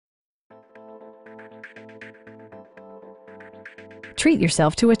Treat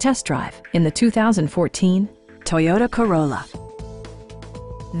yourself to a test drive in the 2014 Toyota Corolla.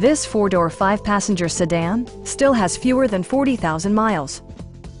 This four-door, five-passenger sedan still has fewer than 40,000 miles.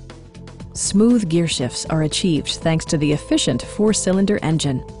 Smooth gear shifts are achieved thanks to the efficient four-cylinder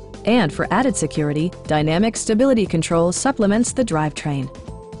engine. And for added security, dynamic stability control supplements the drivetrain.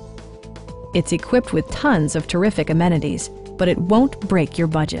 It's equipped with tons of terrific amenities, but it won't break your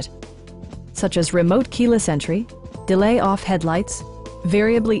budget, such as remote keyless entry, delay-off headlights,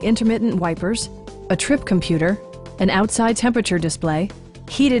 variably intermittent wipers, a trip computer, an outside temperature display,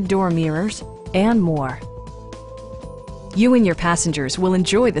 heated door mirrors, and more. You and your passengers will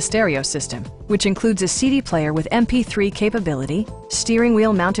enjoy the stereo system, which includes a CD player with MP3 capability, steering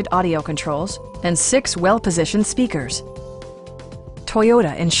wheel mounted audio controls, and 6 well-positioned speakers.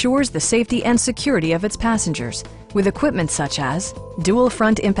 Toyota ensures the safety and security of its passengers with equipment such as dual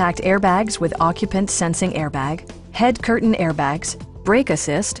front impact airbags with occupant sensing airbag, head curtain airbags, brake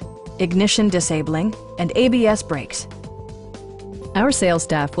assist, ignition disabling, and ABS brakes. Our sales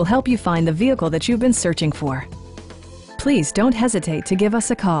staff will help you find the vehicle that you've been searching for. Please don't hesitate to give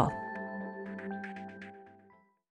us a call.